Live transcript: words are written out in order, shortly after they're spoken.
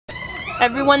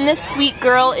Everyone, this sweet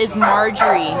girl is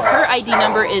Marjorie. Her ID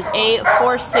number is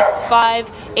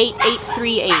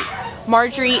A4658838.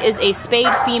 Marjorie is a spayed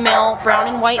female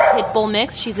brown and white pit bull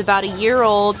mix. She's about a year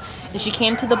old, and she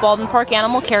came to the Baldwin Park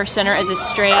Animal Care Center as a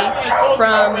stray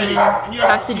from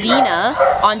Pasadena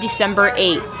on December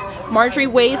 8th. Marjorie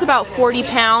weighs about 40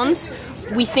 pounds.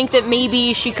 We think that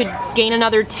maybe she could gain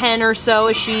another 10 or so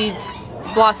as she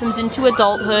blossoms into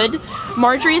adulthood.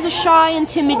 Marjorie is a shy and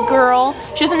timid girl.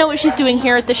 She doesn't know what she's doing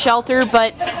here at the shelter,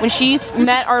 but when she's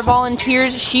met our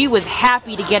volunteers, she was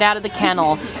happy to get out of the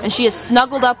kennel, and she has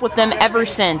snuggled up with them ever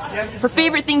since. Her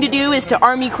favorite thing to do is to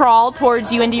army crawl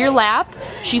towards you into your lap.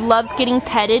 She loves getting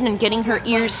petted and getting her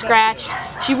ears scratched.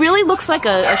 She really looks like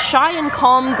a shy and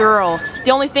calm girl.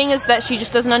 The only thing is that she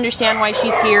just doesn't understand why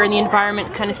she's here, and the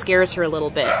environment kind of scares her a little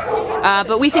bit.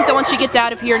 But we think that once she gets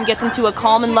out of here and gets into a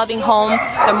calm and loving home,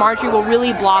 that Marjorie will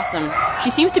really blossom. She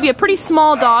seems to be a pretty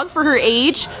small dog for her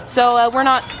age, so we're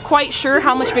not quite sure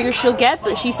how much bigger she'll get,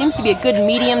 but she seems to be a good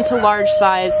medium to large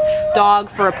size dog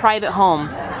for a private home.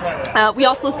 We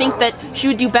also think that she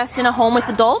would do best in a home with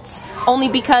adults, only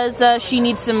because she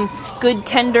needs some good,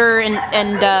 tender, and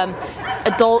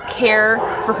adult care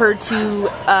for her to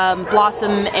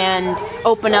blossom and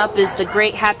open up as the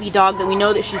great happy dog that we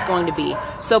know that she's going to be.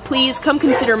 So please come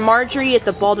consider Marjorie at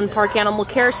the Baldwin Park Animal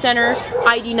Care Center,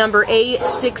 ID number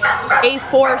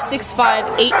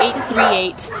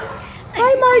A4658838.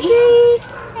 Hi,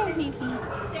 Margie!